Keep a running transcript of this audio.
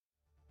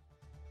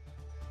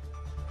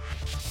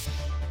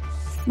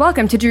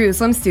Welcome to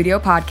Jerusalem Studio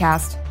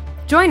Podcast.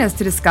 Join us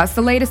to discuss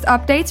the latest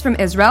updates from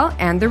Israel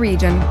and the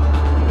region.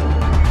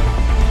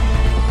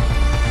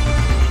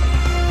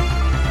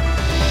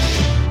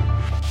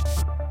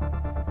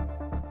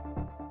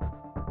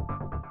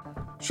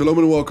 Shalom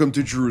and welcome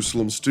to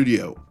Jerusalem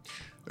Studio.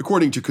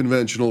 According to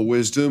conventional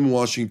wisdom,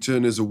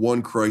 Washington is a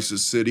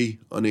one-crisis city,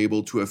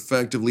 unable to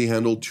effectively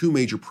handle two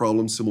major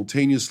problems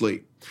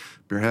simultaneously.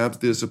 Perhaps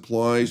this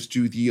applies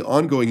to the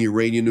ongoing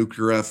Iranian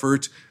nuclear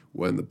effort,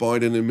 when the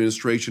Biden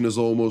administration is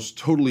almost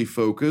totally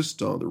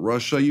focused on the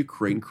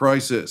Russia-Ukraine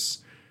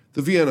crisis.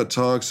 The Vienna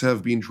talks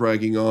have been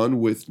dragging on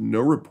with no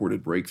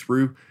reported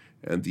breakthrough,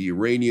 and the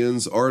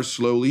Iranians are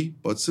slowly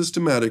but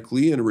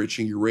systematically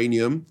enriching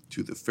uranium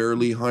to the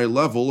fairly high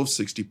level of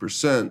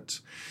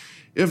 60%.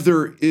 If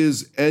there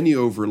is any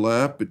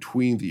overlap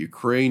between the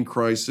Ukraine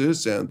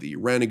crisis and the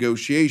Iran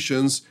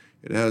negotiations,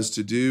 it has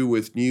to do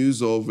with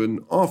news of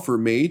an offer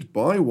made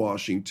by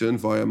Washington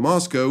via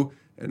Moscow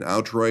and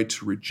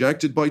outright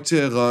rejected by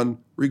Tehran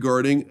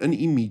regarding an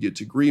immediate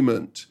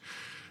agreement.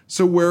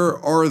 So where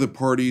are the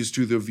parties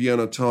to the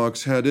Vienna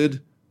talks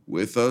headed?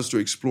 With us to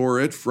explore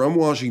it from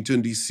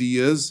Washington, D.C.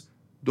 is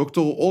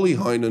Dr. Olli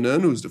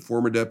Heinonen, who is the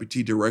former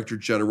Deputy Director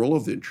General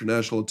of the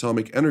International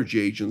Atomic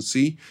Energy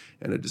Agency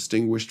and a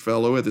distinguished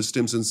fellow at the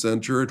Stimson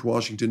Center at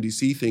Washington,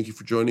 D.C. Thank you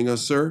for joining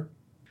us, sir.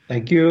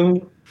 Thank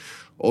you.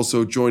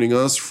 Also joining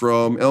us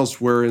from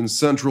elsewhere in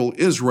central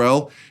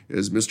Israel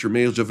is Mr.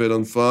 Meir Javed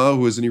Anfa,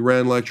 who is an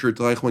Iran lecturer at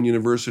Reichman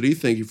University.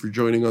 Thank you for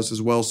joining us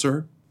as well,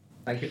 sir.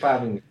 Thank you for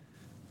having me.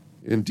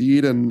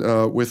 Indeed,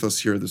 and with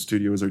us here at the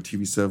studio is our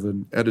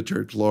TV7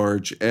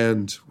 editor-at-large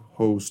and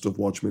host of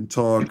Watchmen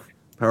Talk,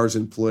 Powers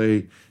in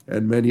Play,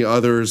 and many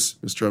others,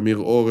 Mr. Amir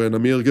Oren.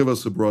 Amir, give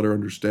us a broader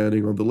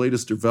understanding on the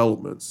latest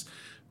developments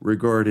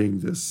regarding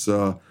this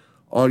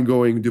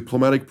ongoing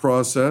diplomatic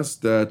process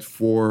that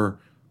for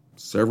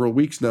several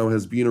weeks now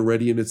has been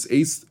already in its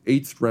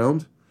eighth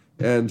round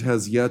and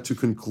has yet to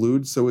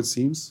conclude, so it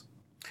seems.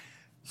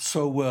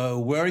 So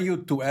were you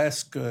to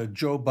ask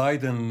Joe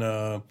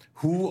Biden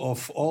who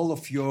of all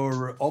of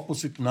your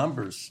opposite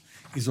numbers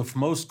is of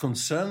most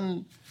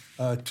concern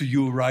to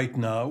you right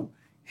now,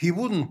 he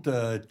wouldn't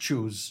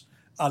choose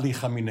Ali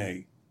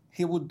Khamenei.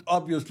 He would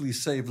obviously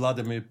say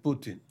Vladimir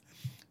Putin.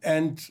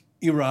 And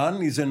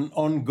Iran is an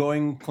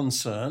ongoing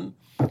concern,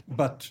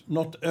 but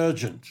not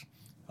urgent.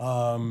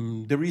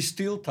 There is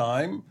still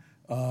time.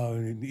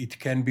 It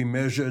can be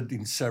measured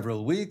in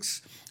several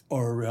weeks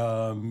or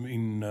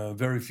in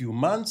very few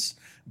months,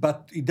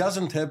 but it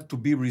doesn't have to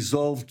be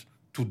resolved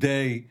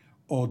today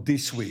or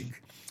this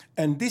week.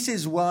 And this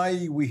is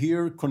why we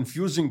hear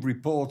confusing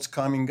reports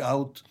coming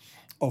out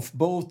of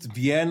both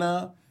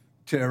Vienna,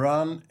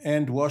 Tehran,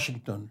 and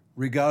Washington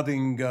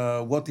regarding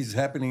what is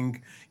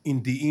happening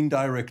in the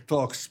indirect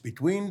talks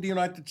between the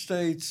United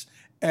States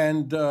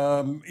and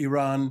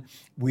Iran,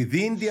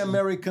 within the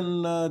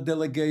American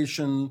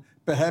delegation,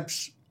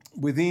 perhaps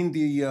within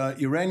the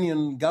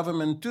Iranian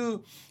government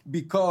too,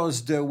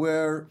 because there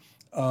were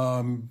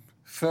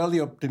fairly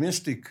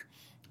optimistic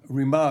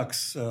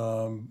remarks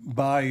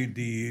by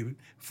the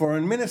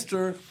foreign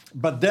minister,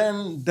 but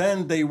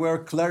then they were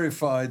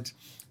clarified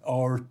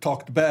or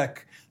talked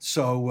back.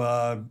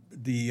 So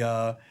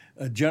the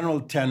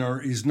general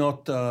tenor is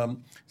not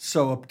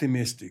so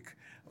optimistic.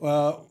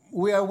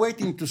 We are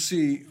waiting to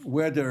see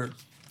whether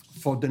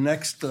for the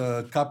next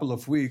couple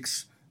of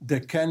weeks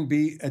there can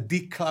be a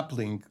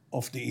decoupling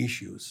of the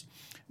issues.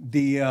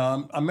 The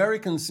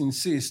Americans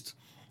insist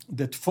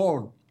that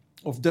 4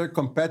 of their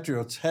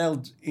compatriots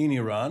held in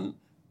Iran,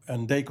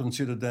 and they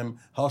consider them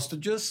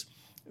hostages,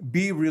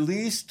 be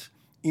released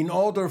in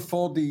order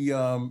for the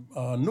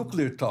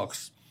nuclear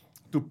talks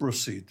to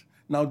proceed.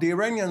 Now, the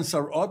Iranians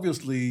are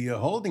obviously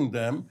holding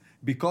them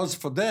because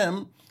for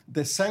them,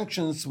 the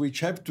sanctions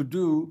which have to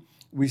do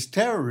with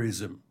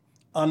terrorism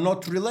are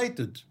not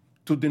related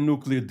to the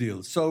nuclear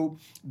deal. So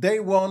they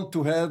want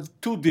to have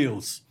 2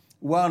 deals,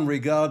 one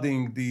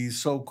regarding the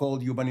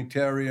so-called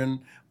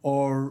humanitarian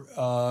or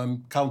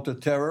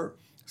counter-terror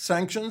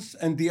sanctions,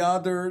 and the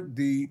other,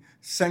 the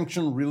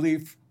sanction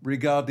relief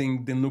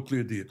regarding the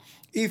nuclear deal.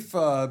 If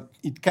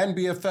it can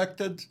be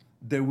affected,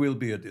 there will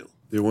be a deal.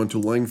 They want to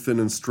lengthen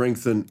and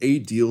strengthen a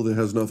deal that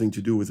has nothing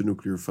to do with the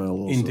nuclear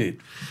file also.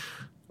 Indeed.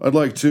 I'd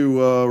like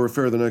to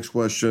refer the next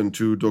question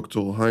to Dr.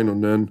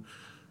 Heinonen.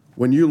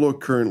 When you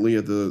look currently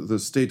at the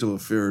state of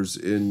affairs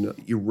in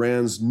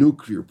Iran's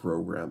nuclear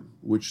program,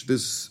 which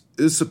this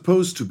is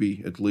supposed to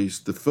be, at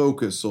least, the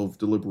focus of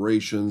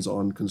deliberations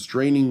on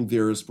constraining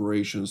their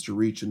aspirations to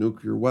reach a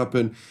nuclear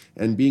weapon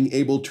and being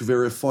able to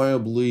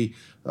verifiably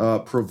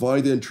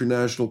provide the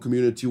international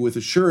community with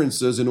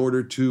assurances in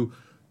order to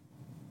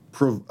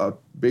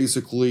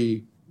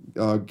basically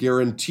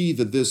guarantee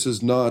that this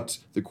is not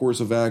the course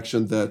of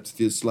action that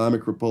the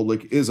Islamic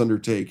Republic is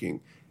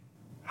undertaking.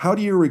 How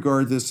do you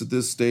regard this at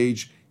this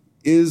stage?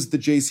 Is the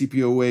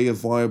JCPOA a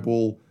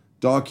viable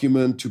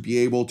document to be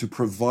able to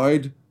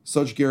provide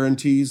such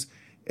guarantees?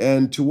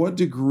 And to what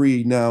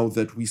degree, now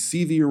that we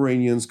see the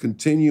Iranians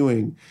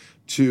continuing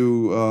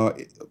to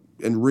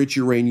enrich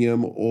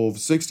uranium of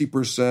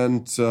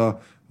 60%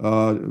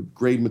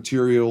 grade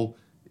material.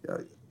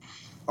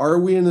 Are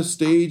we in a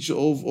stage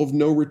of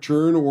no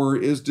return, or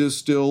is this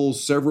still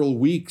several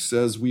weeks,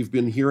 as we've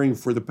been hearing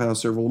for the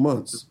past several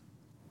months?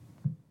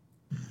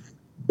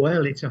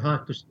 Well, it's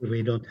hard to say.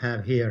 We don't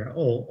have here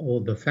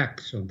all the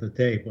facts on the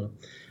table.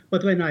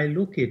 But when I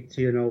look at,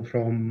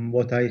 from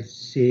what I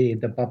see in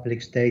the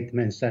public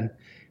statements, and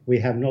we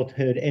have not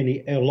heard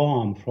any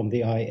alarm from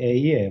the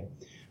IAEA,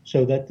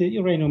 so that the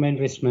uranium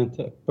enrichment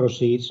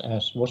proceeds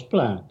as was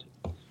planned.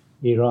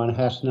 Iran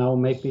has now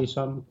maybe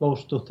some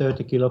close to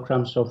 30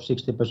 kilograms of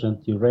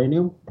 60%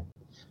 uranium,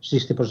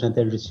 60%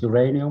 enriched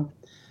uranium,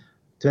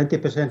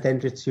 20%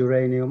 enriched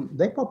uranium.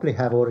 They probably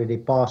have already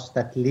passed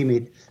that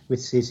limit,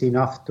 which is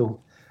enough to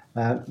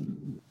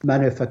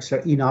manufacture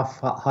enough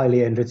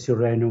highly enriched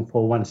uranium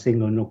for one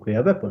single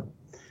nuclear weapon.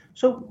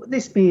 So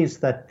this means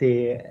that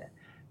the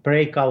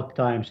breakout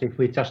times, if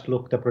we just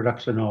look at the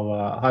production of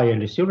high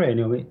enriched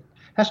uranium, it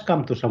has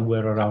come to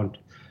somewhere around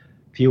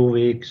few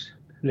weeks,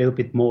 a little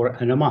bit more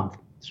than a month.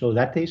 So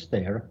that is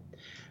there.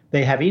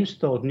 They have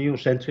installed new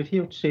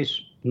centrifuges,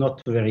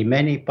 not very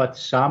many, but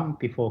some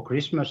before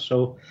Christmas.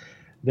 So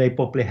they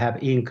probably have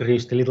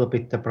increased a little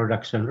bit the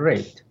production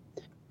rate.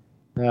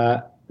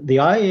 The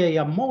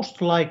IAEA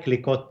most likely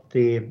got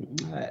the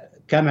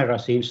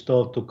cameras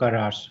installed to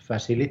Karaj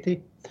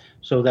facility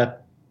so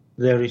that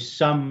there is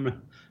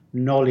some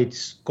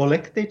knowledge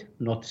collected,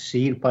 not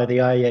seen by the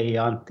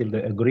IAEA until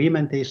the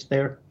agreement is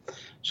there.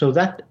 So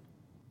that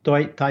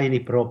tiny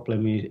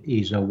problem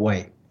is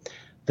away.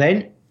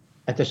 Then,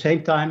 at the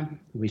same time,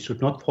 we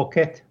should not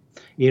forget,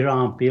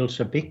 Iran builds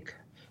a big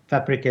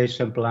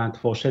fabrication plant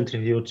for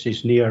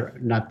centrifuges near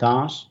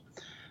Natanz.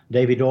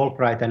 David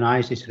Albright and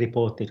ISIS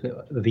reported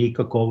a week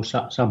ago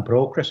some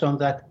progress on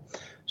that.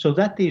 So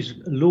that is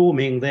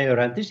looming there,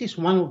 and this is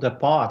one of the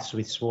parts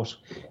which was,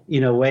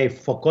 in a way,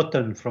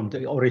 forgotten from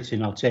the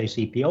original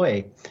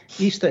JCPOA,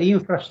 is the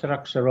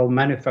infrastructure of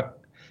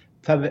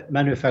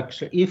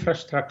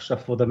infrastructure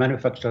for the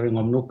manufacturing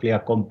of nuclear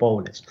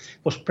components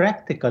was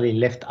practically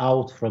left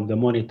out from the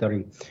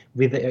monitoring,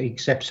 with the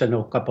exception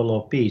of a couple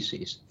of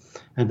pieces.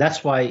 And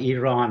that's why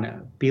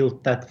Iran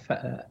built that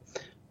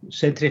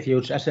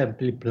centrifuge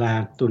assembly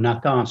plant to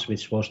Natanz,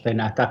 which was then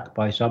attacked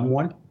by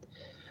someone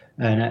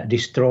and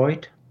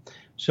destroyed.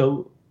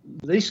 So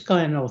this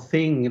kind of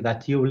thing,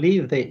 that you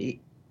leave the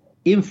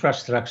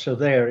infrastructure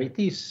there, it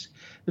is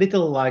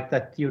little like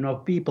that,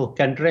 people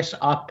can dress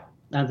up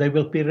and they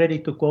will be ready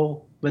to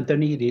go when the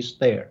need is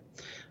there.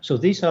 So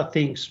these are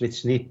things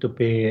which need to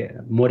be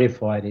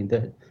modified in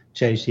the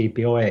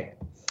JCPOA.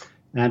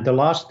 And the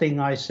last thing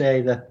I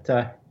say, that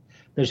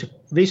there's a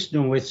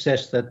wisdom which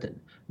says that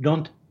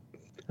don't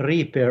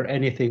repair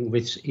anything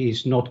which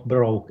is not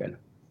broken.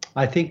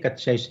 I think that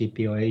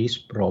JCPOA is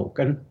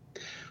broken.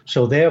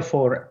 So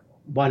therefore,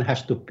 one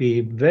has to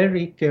be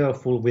very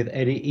careful with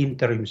any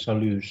interim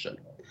solution,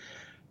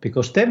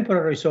 because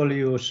temporary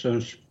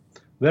solutions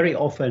very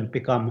often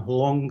become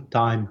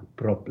long-time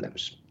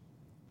problems,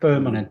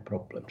 permanent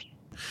problems.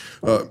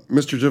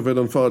 Mr. Javed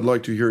Anfa, I'd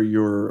like to hear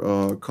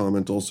your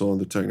comment also on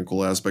the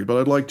technical aspect, but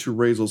I'd like to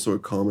raise also a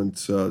comment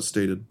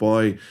stated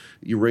by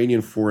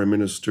Iranian Foreign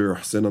Minister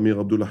Hossein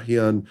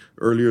Amir-Abdollahian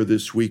earlier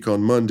this week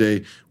on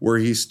Monday, where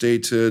he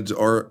stated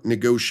our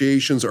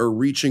negotiations are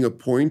reaching a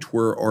point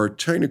where our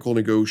technical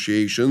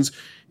negotiations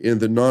in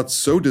the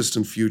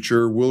not-so-distant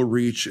future will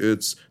reach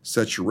its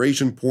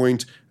saturation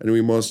point, and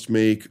we must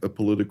make a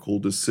political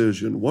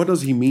decision. What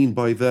does he mean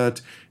by that,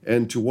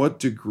 and to what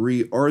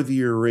degree are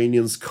the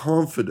Iranians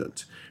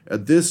confident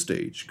at this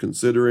stage,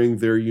 considering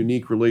their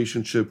unique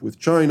relationship with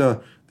China,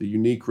 the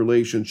unique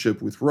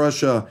relationship with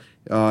Russia,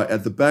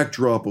 at the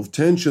backdrop of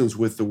tensions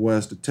with the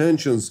West,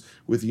 tensions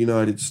with the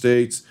United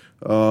States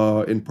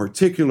in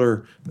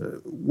particular?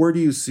 Where do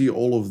you see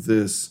all of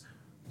this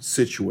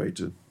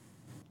situated?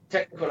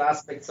 Technical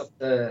aspects of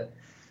the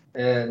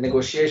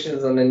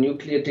negotiations on the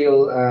nuclear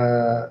deal,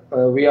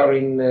 we are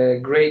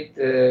in great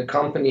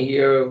company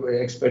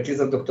here, expertise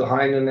of Dr.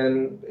 Heinen,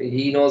 and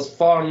he knows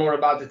far more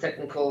about the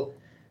technical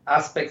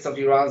aspects of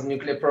Iran's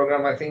nuclear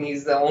program. I think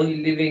he's the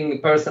only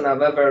living person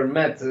I've ever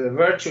met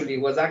virtually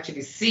was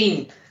actually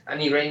seen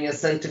an Iranian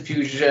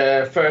centrifuge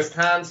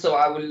firsthand. So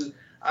I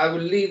will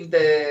leave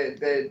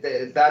that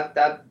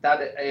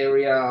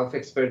area of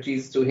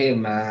expertise to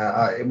him.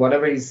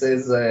 Whatever he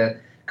says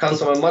comes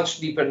from a much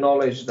deeper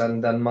knowledge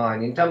than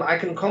mine. I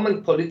can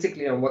comment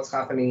politically on what's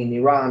happening in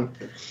Iran.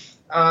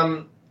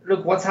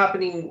 Look, what's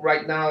happening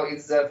right now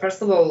is,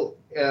 first of all,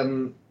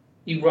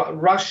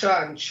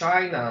 Russia and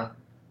China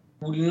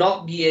will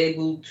not be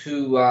able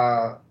to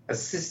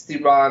assist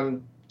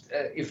Iran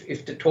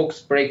if the talks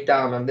break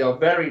down, and they are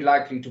very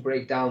likely to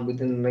break down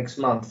within the next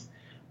month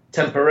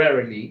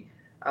temporarily.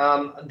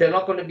 They're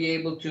not going to be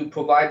able to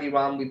provide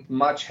Iran with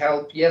much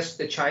help. Yes,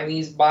 the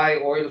Chinese buy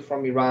oil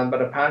from Iran,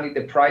 but apparently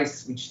the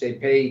price which they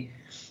pay,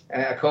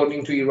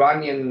 according to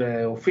Iranian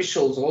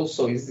officials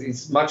also,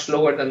 is much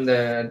lower than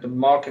the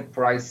market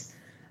price.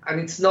 and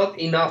it's not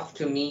enough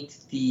to meet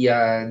the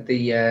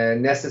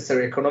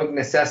necessary economic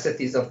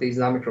necessities of the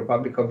Islamic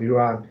Republic of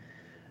Iran.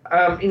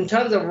 In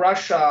terms of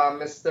Russia,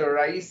 Mr.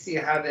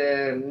 Raisi had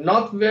a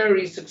not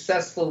very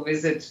successful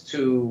visit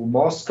to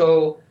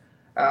Moscow.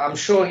 I'm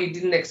sure he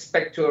didn't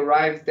expect to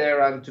arrive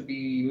there and to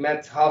be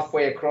met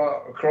halfway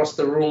across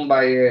the room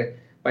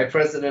by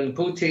President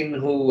Putin,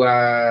 who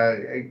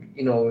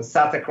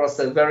sat across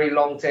a very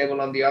long table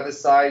on the other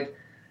side.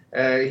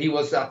 He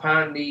was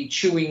apparently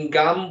chewing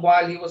gum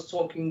while he was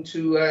talking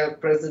to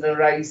President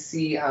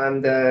Raisi,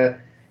 and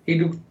he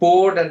looked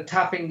bored and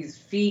tapping his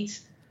feet.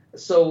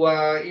 So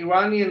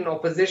Iranian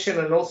opposition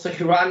and also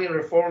Iranian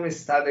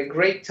reformists had a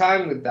great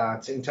time with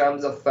that in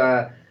terms of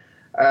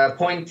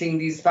pointing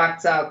these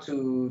facts out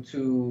to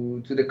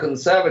the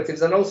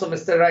conservatives. And also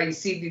Mr.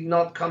 Raisi did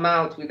not come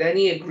out with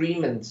any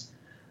agreement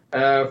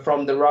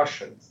from the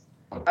Russians.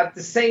 At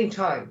the same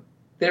time,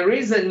 there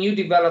is a new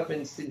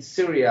development in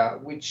Syria,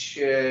 which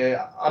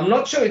I'm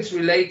not sure it's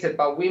related,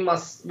 but we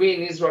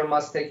in Israel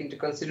must take into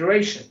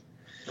consideration.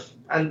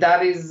 And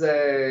that is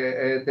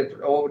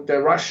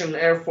the Russian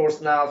Air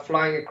Force now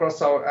flying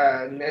across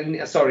on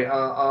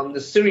the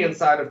Syrian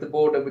side of the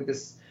border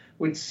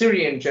with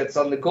Syrian jets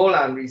on the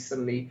Golan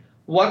recently.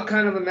 What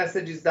kind of a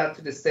message is that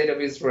to the state of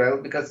Israel?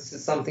 Because this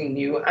is something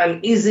new.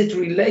 And is it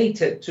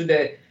related to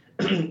the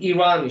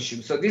Iran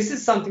issue? So this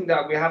is something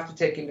that we have to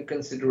take into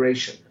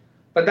consideration.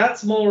 But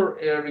that's more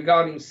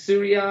regarding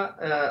Syria.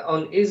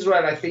 On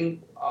Israel, I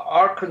think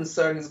our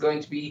concern is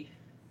going to be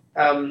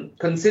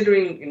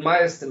considering, in my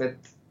estimate,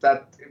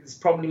 that it's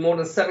probably more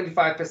than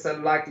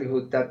 75%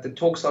 likelihood that the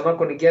talks are not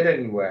going to get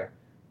anywhere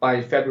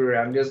by February,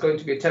 and there's going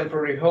to be a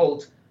temporary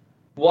halt.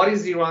 What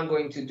is Iran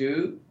going to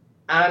do,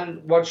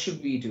 and what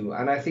should we do?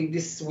 And I think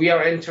we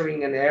are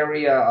entering an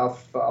area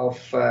of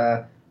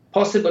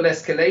possible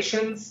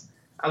escalations,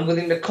 and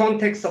within the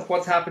context of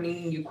what's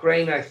happening in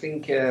Ukraine, I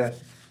think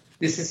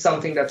this is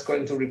something that's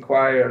going to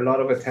require a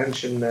lot of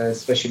attention,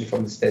 especially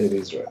from the state of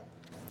Israel.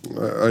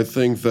 I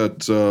think that,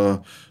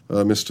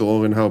 Mr.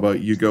 Oren, how about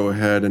you go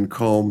ahead and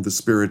calm the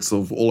spirits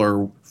of all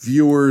our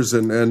viewers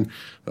and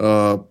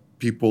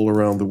people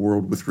around the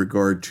world with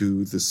regard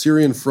to the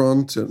Syrian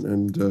front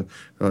and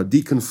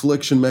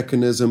deconfliction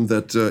mechanism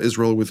that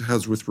Israel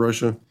has with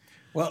Russia?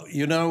 Well,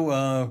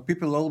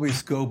 people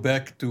always go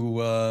back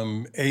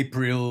to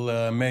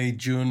April, May,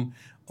 June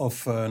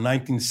of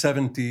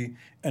 1970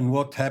 and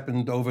what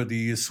happened over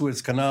the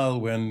Suez Canal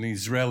when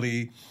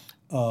Israeli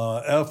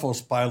Air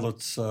Force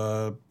pilots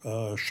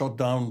shot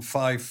down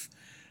 5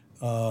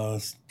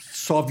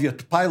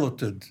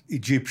 Soviet-piloted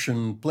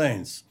Egyptian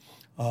planes,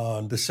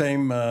 the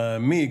same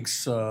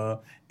MiGs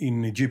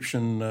in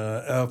Egyptian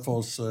Air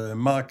Force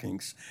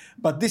markings.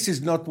 But this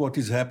is not what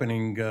is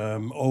happening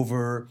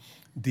over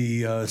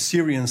the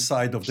Syrian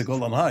side of the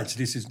Golan Heights.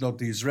 This is not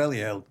the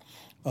Israeli-held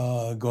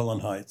Golan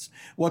Heights.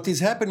 What is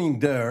happening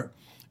there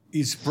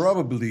is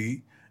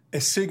probably a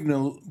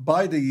signal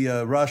by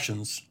the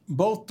Russians,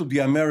 both to the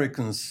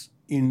Americans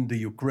in the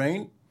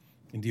Ukraine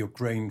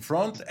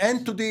front,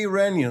 and to the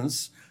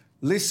Iranians.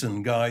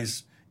 Listen,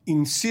 guys,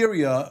 in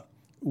Syria,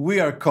 we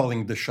are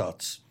calling the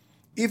shots.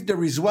 If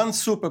there is one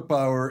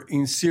superpower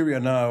in Syria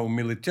now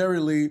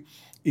militarily,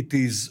 it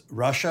is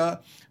Russia.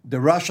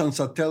 The Russians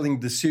are telling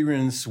the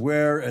Syrians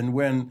where and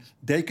when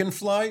they can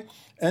fly,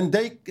 and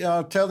they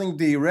are telling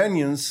the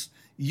Iranians,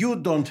 you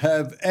don't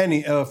have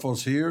any air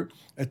force here.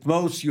 At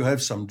most, you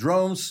have some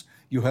drones,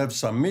 you have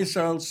some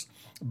missiles,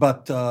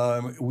 but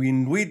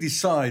when we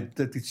decide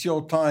that it's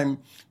your time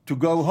to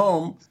go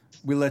home,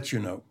 we'll let you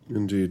know.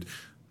 Indeed.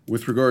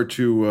 With regard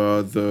to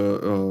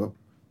the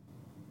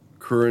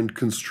current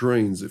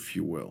constraints, if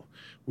you will,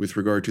 with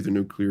regard to the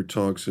nuclear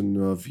talks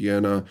in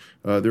Vienna,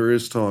 there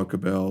is talk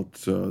about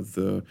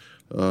the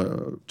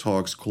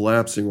talks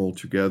collapsing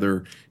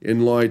altogether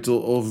in light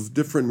of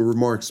different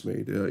remarks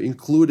made,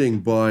 including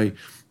by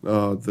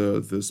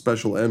the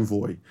special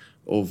envoy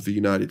of the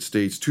United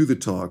States to the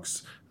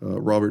talks,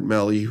 Robert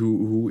Malley,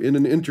 who in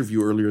an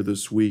interview earlier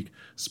this week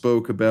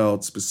spoke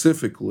about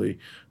specifically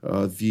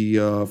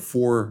the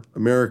 4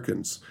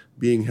 Americans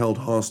being held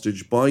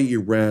hostage by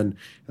Iran,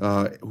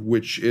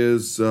 which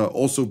is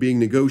also being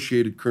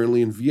negotiated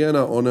currently in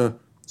Vienna on a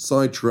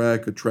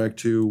sidetrack, a track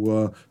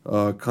to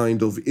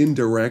kind of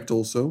indirect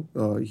also.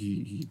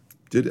 He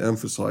did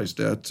emphasize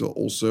that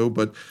also,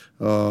 but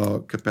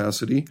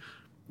capacity.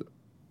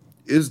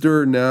 Is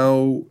there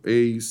now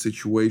a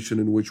situation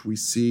in which we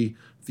see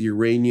the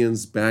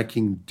Iranians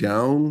backing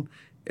down?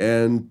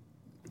 And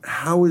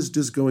how is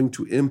this going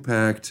to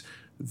impact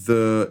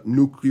the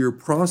nuclear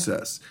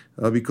process?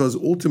 Because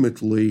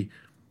ultimately,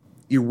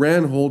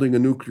 Iran holding a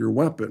nuclear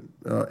weapon,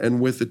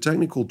 and with the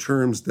technical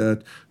terms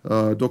that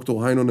Dr.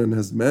 Heinonen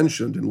has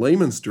mentioned in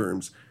layman's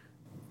terms,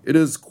 it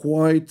is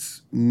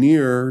quite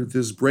near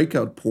this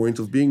breakout point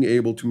of being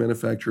able to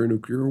manufacture a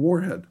nuclear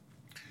warhead.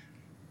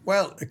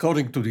 Well,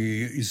 according to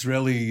the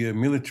Israeli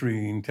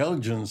military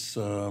intelligence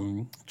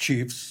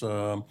chiefs,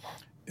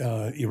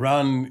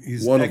 Iran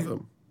is... One of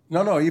them.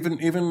 Even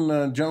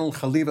General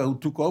Khalifa, who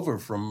took over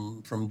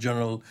from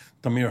General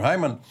Tamir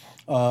Haiman,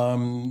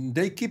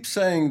 they keep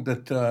saying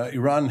that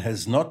Iran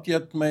has not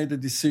yet made a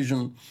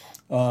decision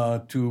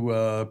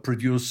to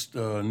produce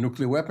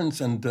nuclear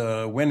weapons, and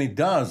when it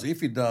does,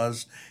 if it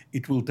does,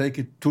 it will take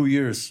it 2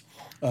 years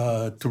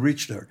to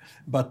reach there.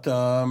 But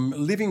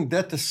leaving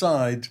that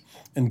aside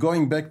and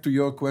going back to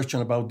your question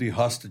about the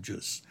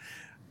hostages,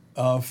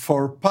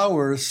 for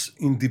powers,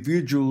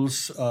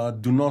 individuals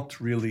do not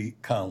really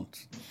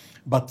count.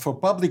 But for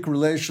public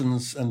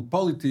relations and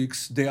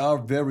politics, they are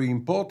very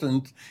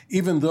important,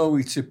 even though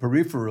it's a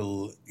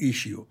peripheral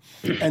issue.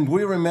 And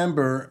we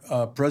remember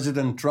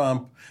President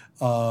Trump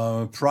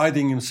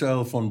priding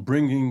himself on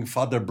bringing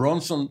Father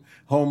Bronson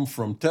home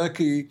from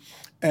Turkey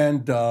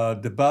and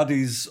the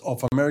bodies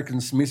of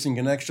Americans missing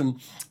in action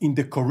in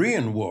the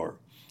Korean War,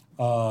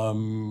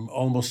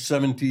 almost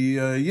 70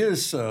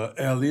 years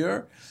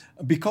earlier,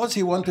 because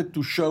he wanted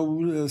to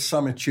show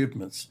some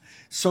achievements.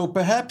 So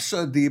perhaps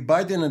the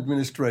Biden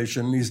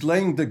administration is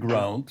laying the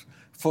ground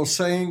for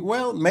saying,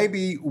 well,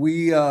 maybe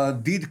we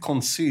did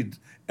concede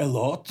a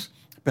lot,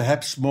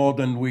 perhaps more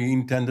than we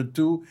intended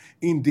to,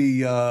 in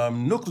the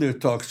nuclear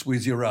talks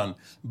with Iran.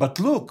 But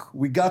look,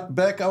 we got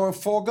back our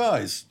 4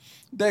 guys.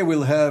 They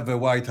will have a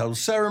White House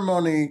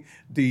ceremony.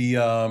 The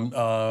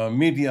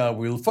media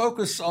will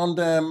focus on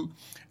them.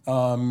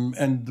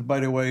 And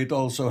by the way, it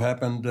also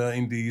happened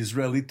in the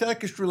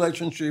Israeli-Turkish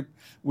relationship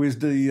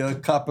with the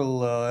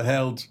couple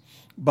held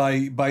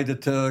by the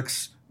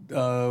Turks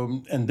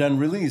and then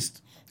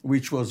released,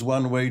 which was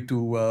one way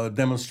to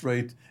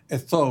demonstrate a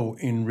thaw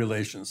in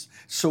relations.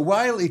 So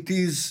while it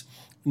is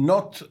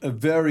not a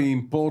very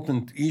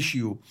important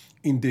issue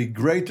in the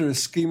greater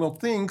scheme of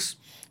things,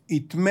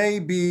 it may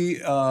be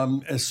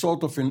a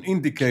sort of an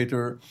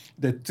indicator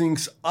that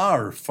things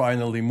are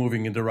finally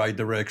moving in the right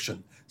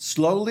direction.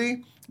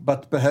 Slowly,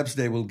 but perhaps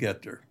they will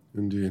get there.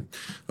 Indeed.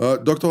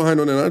 Dr.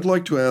 Heinonen, I'd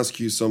like to ask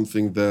you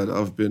something that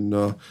I've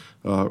been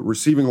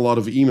receiving a lot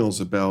of emails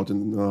about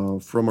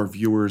and from our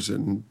viewers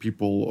and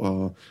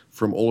people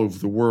from all over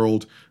the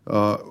world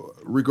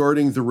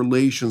regarding the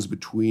relations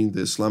between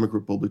the Islamic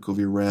Republic of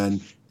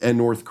Iran and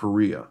North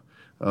Korea.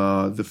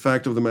 The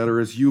fact of the matter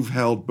is you've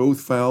held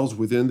both files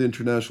within the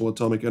International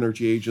Atomic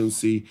Energy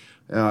Agency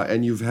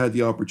and you've had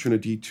the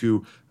opportunity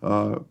to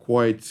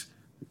quite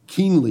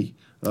keenly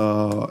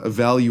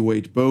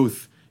evaluate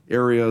both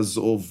areas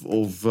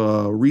of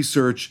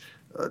research.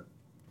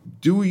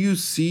 Do you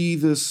see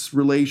this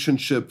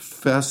relationship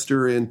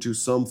fester into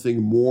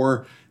something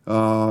more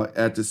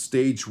at the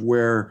stage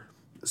where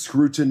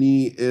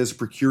scrutiny is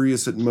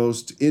precarious at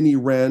most in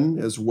Iran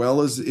as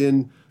well as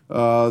in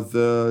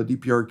the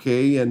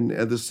DPRK, and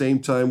at the same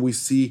time we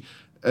see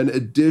an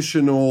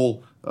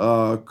additional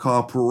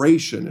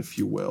cooperation, if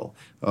you will,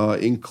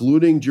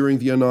 including during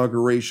the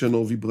inauguration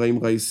of Ibrahim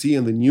Raisi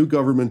and the new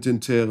government in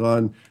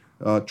Tehran,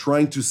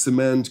 trying to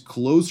cement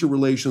closer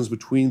relations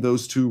between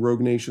those two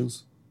rogue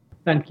nations?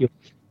 Thank you.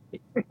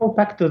 If we go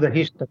back to the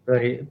history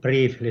very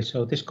briefly,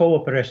 so this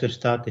cooperation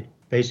started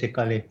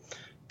basically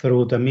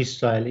through the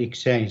missile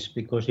exchange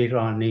because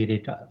Iran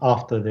needed,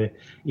 after the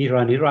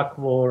Iran-Iraq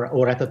war,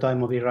 or at the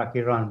time of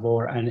Iraq-Iran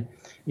war, and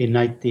in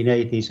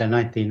 1980s and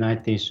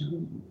 1990s,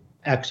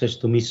 access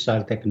to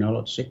missile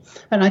technology.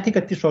 And I think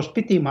that this was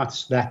pretty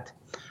much that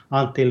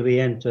until we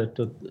entered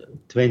to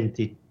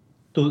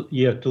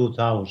year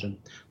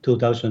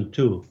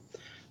 2002,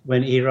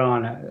 when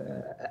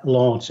Iran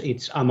launched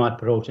its Ahmad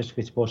project,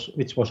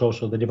 which was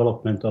also the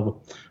development of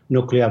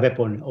nuclear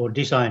weapon or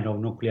design of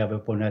nuclear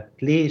weapon at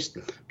least,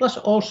 plus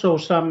also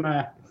some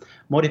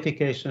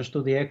modifications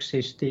to the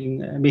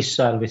existing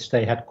missile which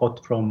they had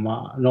got from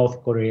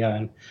North Korea,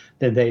 and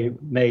then they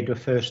made the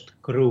first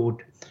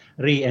crude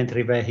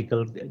re-entry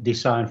vehicle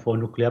design for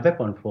nuclear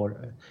weapon for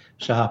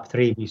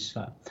Shahab-3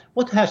 missile.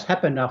 What has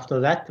happened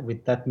after that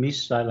with that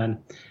missile and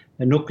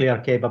the nuclear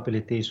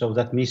capabilities of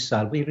that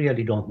missile, we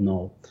really don't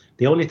know.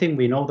 The only thing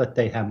we know that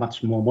they have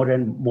much more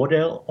modern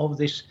model of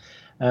this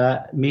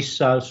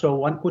missile, so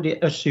one could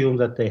assume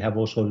that they have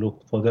also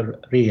looked for the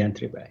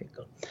re-entry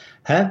vehicle.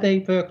 Have they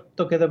worked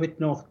together with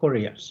North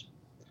Koreans?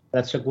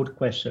 That's a good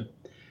question.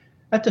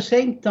 At the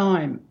same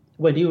time,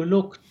 when you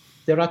look,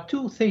 there are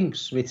two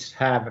things which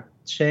have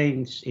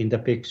changed in the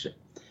picture.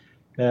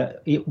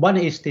 One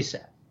is this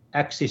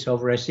axis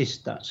of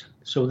resistance.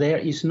 So there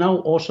is now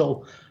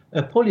also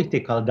a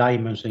political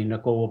dimension in the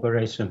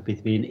cooperation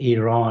between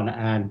Iran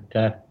and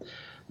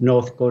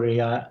North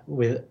Korea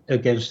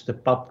against the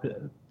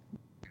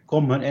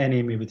common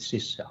enemy, which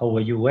is our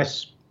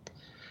US.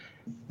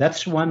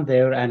 That's one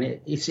there,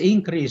 and it's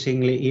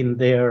increasingly in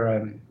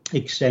their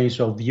exchange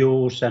of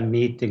views and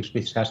meetings,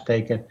 which has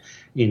taken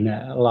in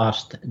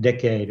last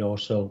decade or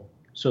so.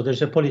 So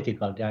there's a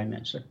political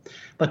dimension.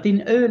 But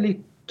in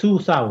early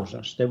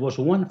 2000s, there was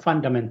one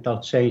fundamental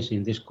change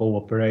in this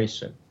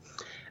cooperation,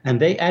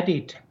 and they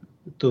added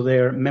to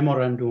their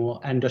memorandum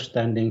of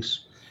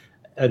understandings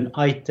an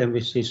item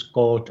which is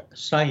called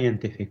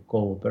scientific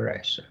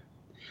cooperation.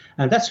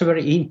 And that's a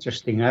very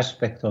interesting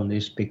aspect on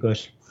this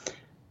because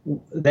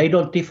they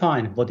don't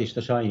define what is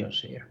the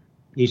science here.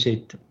 Is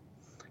it,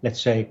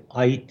 let's say,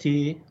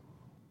 IT,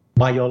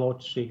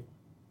 biology,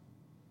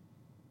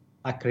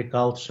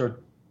 agriculture,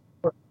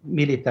 or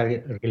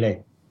military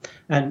related?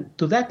 And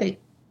to that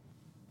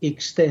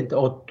extent,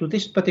 or to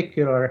this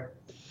particular,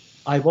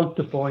 I want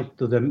to point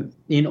to the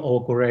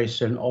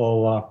inauguration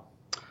of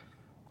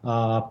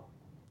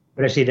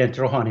President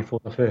Rouhani for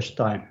the first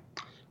time.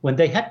 When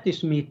they had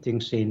these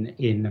meetings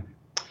in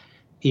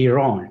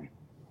Iran,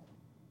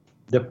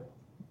 the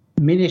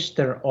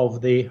minister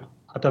of the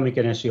Atomic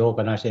Energy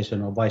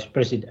Organization, or vice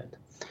president,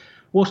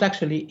 was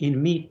actually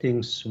in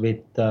meetings with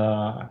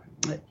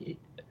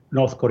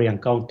North Korean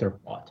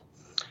counterpart.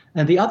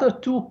 And the other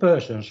two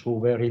persons who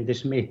were in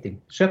this meeting,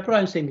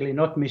 surprisingly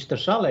not Mr.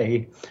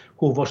 Salehi,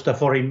 who was the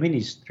foreign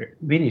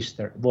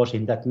minister, was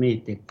in that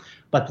meeting,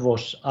 but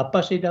was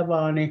Abbas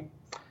Idavani,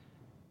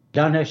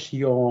 Danesh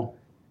Yo,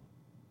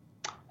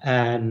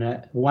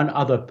 and one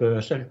other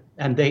person,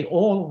 and they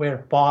all were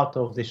part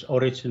of this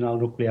original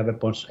nuclear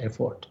weapons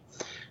effort.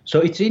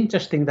 So it's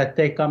interesting that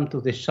they come to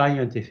this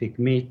scientific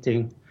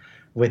meeting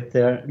with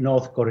their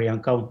North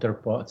Korean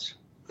counterparts.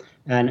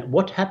 And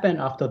what happened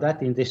after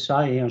that in this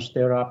science,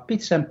 there are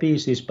bits and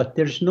pieces, but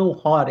there's no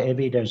hard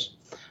evidence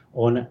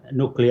on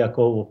nuclear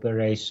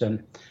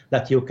cooperation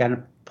that you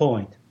can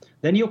point.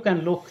 Then you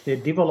can look the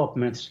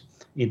developments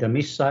in the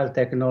missile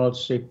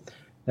technology,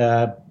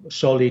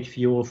 solid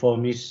fuel for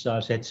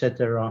missiles,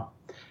 etc.,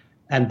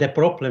 and the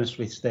problems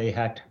which they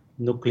had,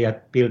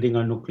 building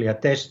a nuclear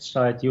test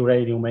site,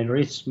 uranium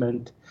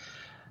enrichment.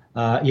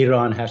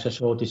 Iran has a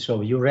shortage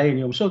of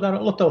uranium. So there are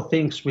a lot of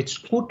things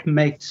which could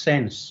make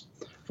sense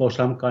for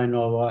some kind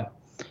of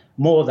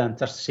more than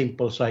just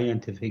simple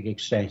scientific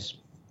exchange,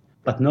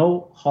 but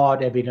no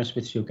hard evidence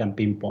which you can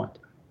pinpoint.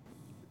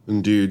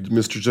 Indeed.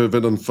 Mr.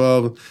 Javed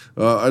Anfar,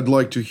 I'd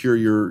like to hear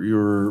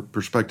your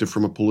perspective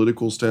from a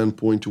political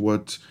standpoint. To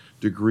what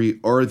degree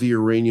are the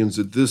Iranians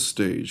at this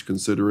stage,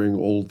 considering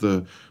all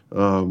the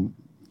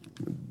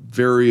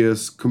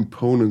various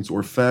components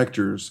or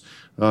factors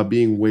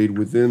being weighed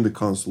within the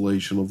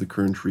constellation of the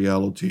current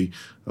reality,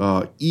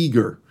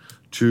 eager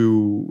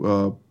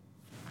to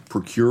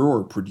procure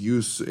or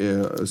produce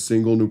a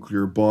single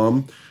nuclear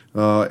bomb?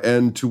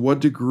 And to what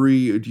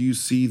degree do you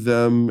see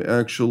them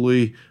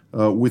actually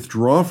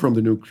withdraw from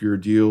the nuclear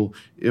deal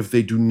if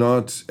they do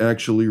not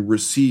actually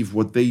receive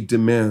what they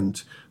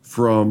demand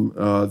from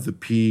the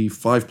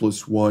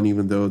P5+1,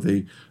 even though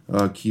they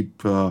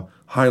keep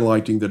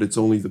highlighting that it's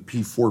only the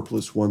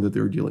P4+1 that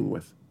they're dealing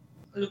with?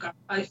 Look,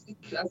 I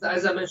think,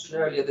 as I mentioned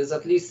earlier, there's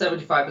at least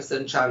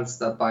 75% chance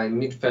that by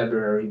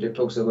mid-February the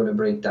talks are going to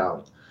break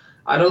down.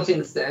 I don't think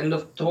it's the end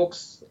of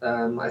talks.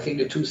 I think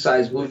the two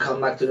sides will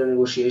come back to the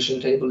negotiation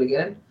table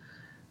again.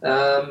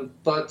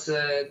 But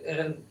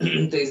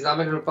the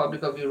Islamic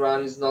Republic of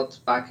Iran is not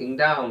backing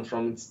down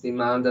from its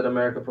demand that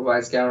America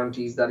provides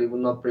guarantees that it will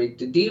not break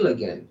the deal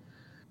again.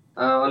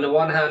 On the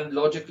one hand,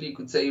 logically, you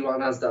could say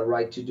Iran has that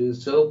right to do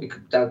so,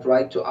 that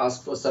right to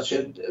ask for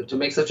to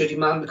make such a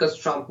demand, because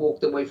Trump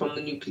walked away from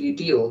the nuclear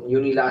deal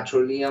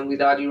unilaterally and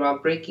without Iran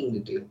breaking the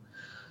deal.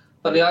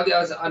 But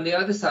on the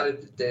other side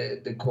of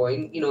the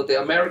coin, the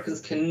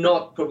Americans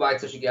cannot provide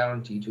such a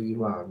guarantee to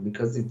Iran,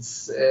 because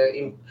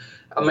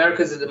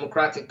America is a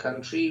democratic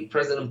country.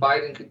 President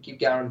Biden could give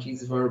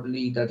guarantees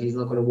verbally that he's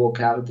not going to walk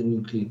out of the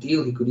nuclear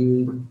deal. He could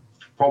even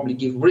probably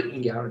give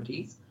written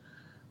guarantees.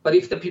 But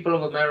if the people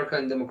of America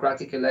in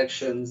democratic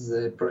elections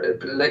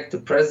elect the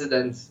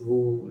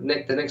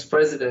next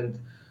president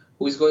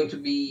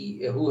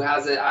who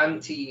has an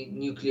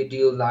anti-nuclear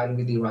deal line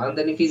with Iran,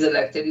 then if he's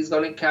elected, he's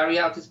going to carry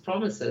out his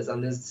promises.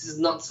 And this is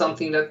not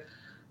something that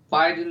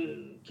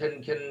Biden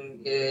can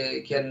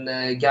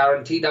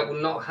guarantee. That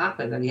will not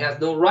happen, and he has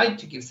no right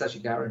to give such a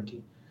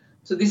guarantee.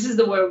 So this is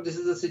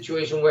the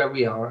situation where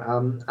we are,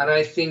 and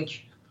I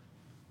think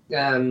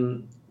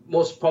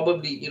most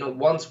probably,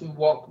 once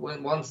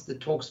the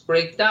talks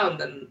break down,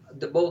 then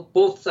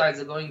both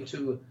sides are going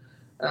to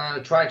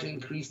try to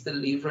increase the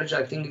leverage.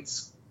 I think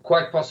it's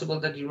quite possible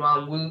that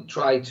Iran will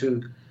try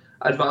to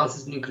advance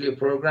its nuclear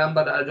program,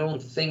 but I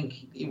don't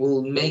think it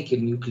will make a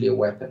nuclear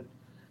weapon.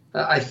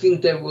 I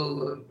think they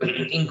will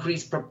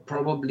increase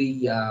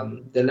probably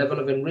the level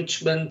of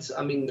enrichment.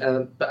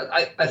 But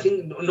I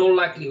think no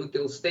likelihood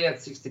they'll stay at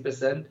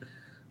 60%,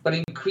 but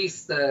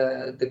increase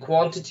the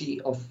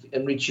quantity of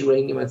enriched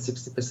uranium at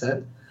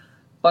 60%.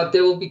 But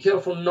they will be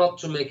careful not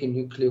to make a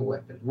nuclear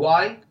weapon.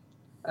 Why?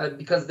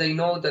 Because they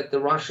know that the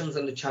Russians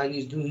and the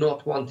Chinese do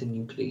not want a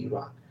nuclear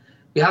Iran.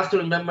 We have to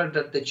remember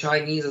that the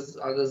Chinese,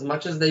 as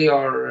much as they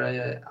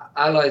are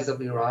allies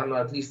of Iran, or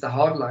at least the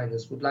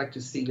hardliners would like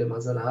to see them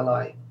as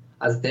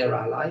their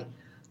ally.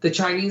 The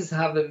Chinese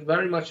have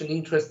very much an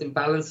interest in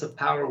balance of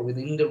power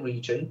within the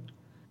region.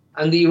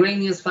 And the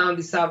Iranians found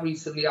this out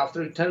recently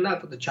after it turned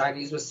out that the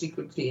Chinese were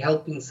secretly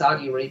helping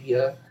Saudi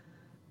Arabia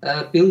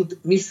build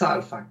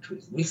missile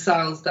factories,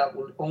 missiles that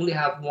will only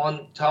have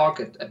one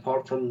target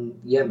apart from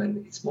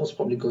Yemen. It's most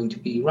probably going to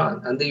be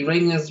Iran. And the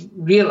Iranians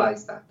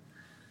realized that.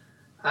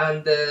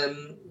 And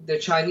the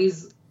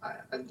Chinese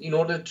in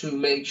order to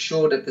make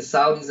sure that the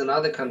Saudis and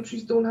other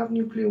countries don't have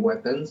nuclear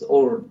weapons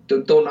or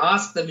don't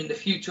ask them in the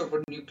future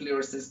for nuclear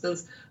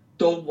assistance,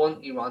 don't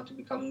want Iran to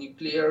become a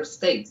nuclear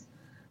state.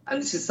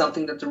 And this is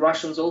something that the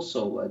Russians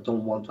also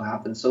don't want to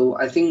happen. So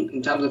I think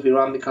in terms of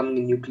Iran becoming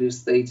a nuclear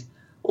state,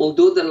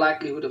 although the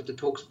likelihood of the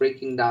talks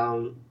breaking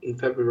down in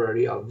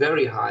February are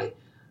very high,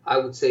 I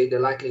would say the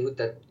likelihood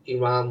that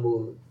Iran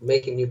will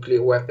make a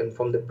nuclear weapon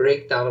from the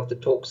breakdown of the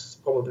talks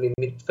probably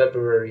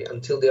mid-February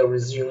until they are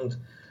resumed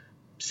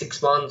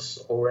 6 months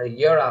or a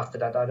year after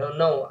that, I don't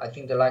know. I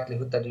think the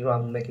likelihood that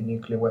Iran will make a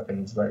nuclear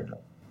weapon is very low.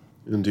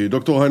 Indeed.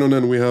 Dr.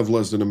 Heinonen, we have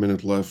less than a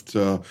minute left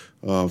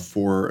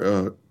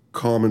for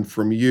comment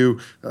from you.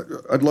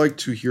 I'd like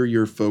to hear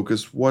your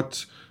focus.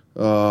 What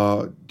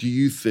do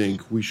you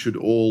think we should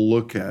all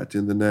look at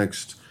in the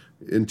next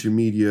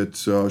intermediate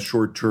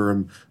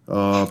short-term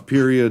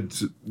period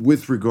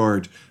with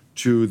regard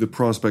to the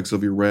prospects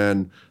of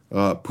Iran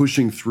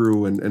pushing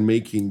through and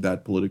making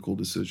that political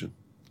decision?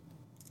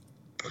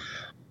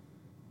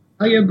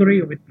 I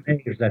agree with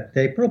Meir that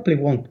they probably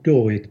won't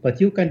do it, but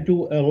you can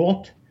do a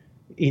lot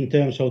in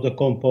terms of the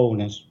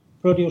components.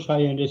 Produce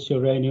high-enriched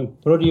uranium,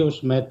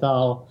 produce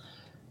metal,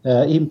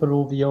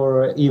 improve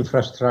your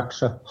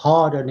infrastructure,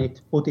 harden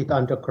it, put it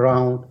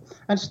underground,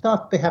 and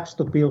start perhaps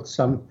to build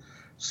some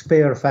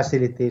spare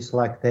facilities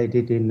like they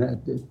did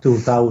in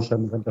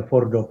 2000 when the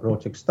Fordo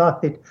project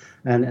started,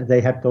 and they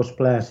had those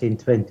plans in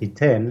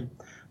 2010.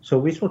 So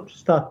we should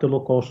start to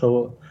look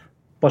also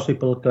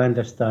possible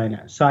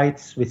clandestine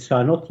sites which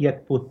are not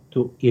yet put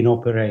in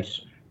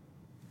operation.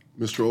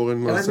 Mr.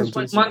 Oren, last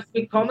sentence. One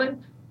quick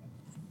comment?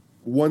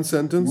 One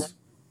sentence?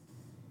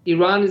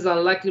 Iran is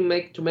unlikely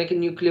to make a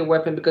nuclear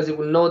weapon because it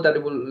will know that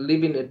it will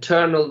live in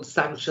eternal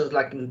sanctions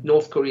like in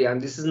North Korea.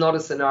 And this is not a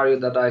scenario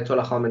that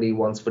Ayatollah Khamenei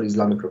wants for the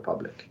Islamic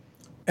Republic.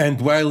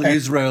 And while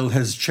Israel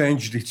has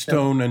changed its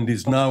tone and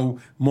is now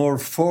more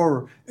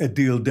for a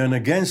deal than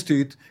against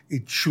it,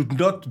 it should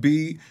not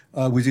be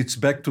with its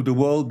back to the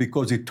wall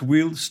because it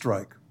will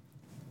strike.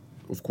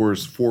 Of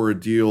course, for a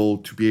deal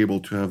to be able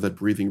to have that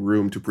breathing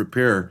room to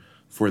prepare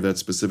for that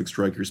specific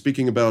strike you're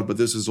speaking about. But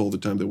this is all the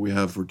time that we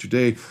have for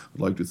today. I'd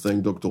like to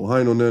thank Dr.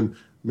 Heinonen,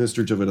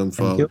 Mr. Javed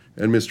Anfal,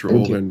 and Mr.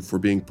 Oren for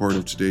being part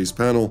of today's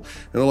panel.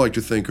 And I'd like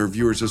to thank our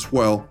viewers as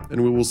well.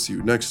 And we will see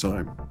you next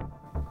time.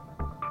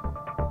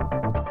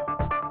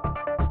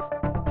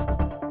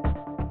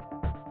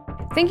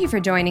 Thank you for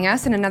joining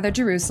us in another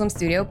Jerusalem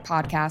Studio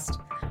podcast.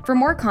 For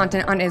more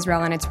content on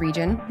Israel and its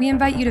region, we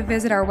invite you to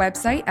visit our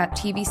website at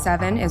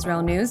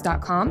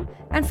tv7israelnews.com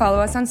and follow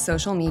us on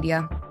social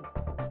media.